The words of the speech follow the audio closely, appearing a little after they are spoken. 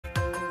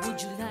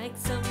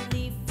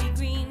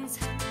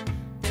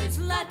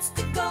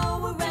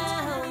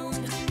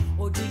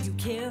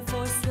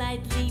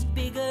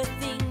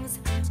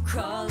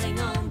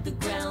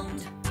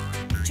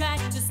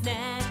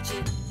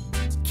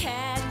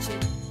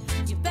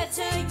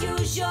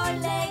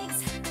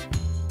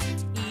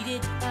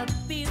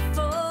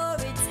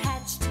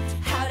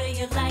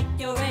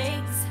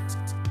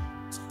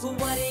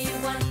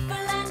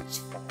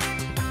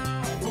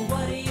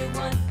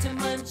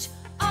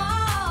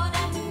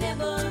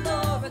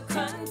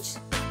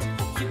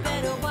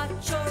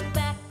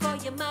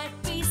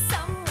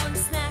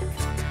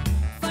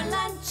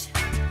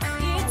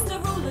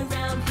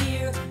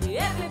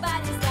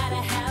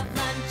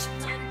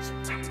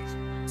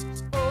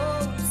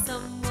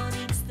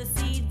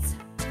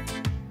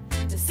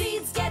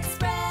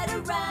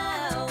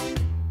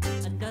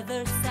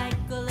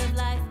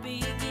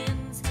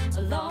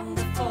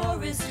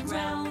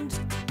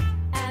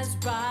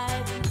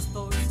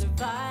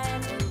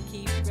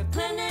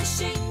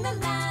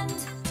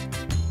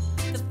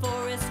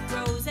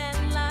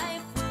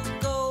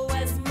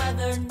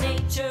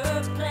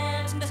nature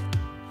planned.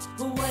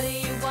 What do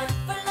you want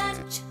for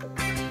lunch?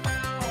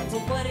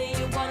 What do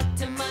you want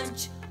to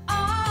munch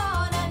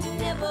on? A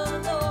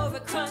nibble or a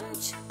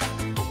crunch?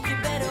 You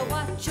better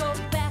watch your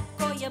back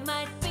or you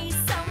might be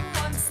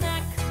someone's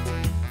snack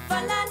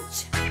for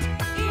lunch.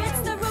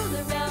 It's the rule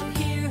around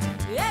here,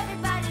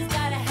 everybody's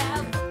gotta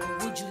have.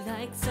 Would you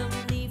like some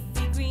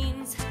leafy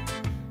greens?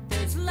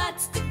 There's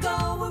lots to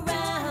go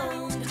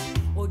around.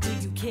 Or do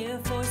you care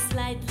for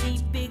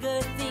slightly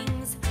bigger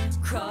things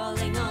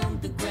crawling on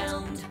the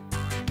ground?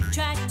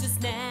 Try to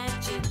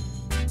snatch it,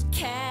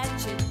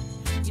 catch it.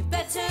 You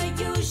better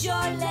use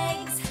your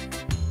legs.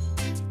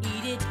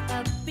 Eat it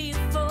up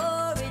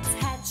before it's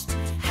hatched.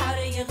 How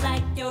do you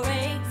like your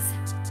eggs?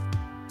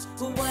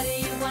 What do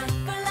you want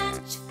for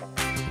lunch?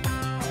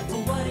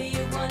 What do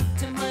you want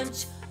to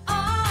munch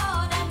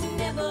on? A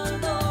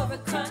nibble or a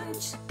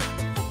crunch?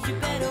 You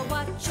better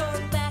watch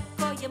your back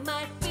or you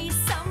might be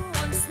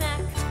someone's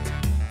snack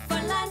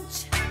for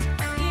lunch.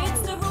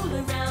 It's the rule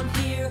around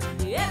here,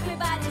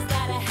 everybody's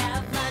gotta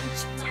have lunch.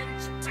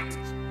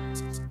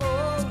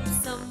 Oh,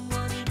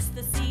 someone eats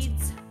the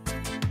seeds.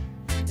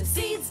 The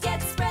seeds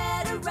get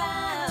spread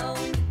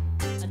around.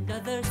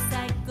 Another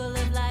cycle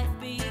of life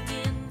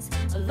begins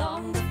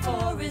along the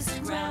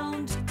forest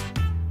ground.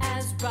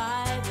 As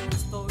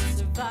rivals for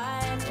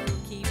survival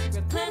keep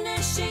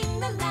replenishing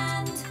the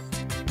land,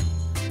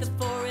 the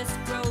forest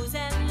grows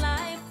and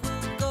life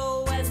will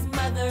go as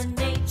Mother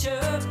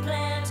Nature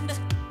planned.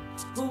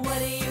 What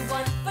do you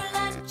want for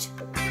lunch?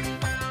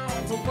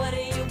 What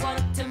do you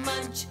want to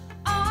munch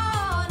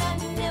on? A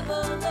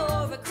nibble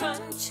or a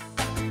crunch?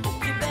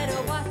 You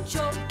better watch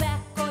your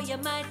back or you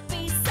might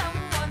be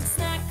someone's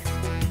snack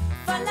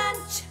for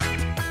lunch.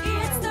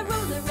 It's the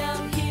rule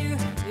around here,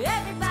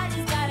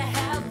 everybody's gotta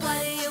have.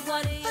 What do you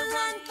want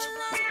to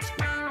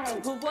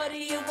munch? What do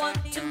you want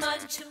to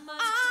munch?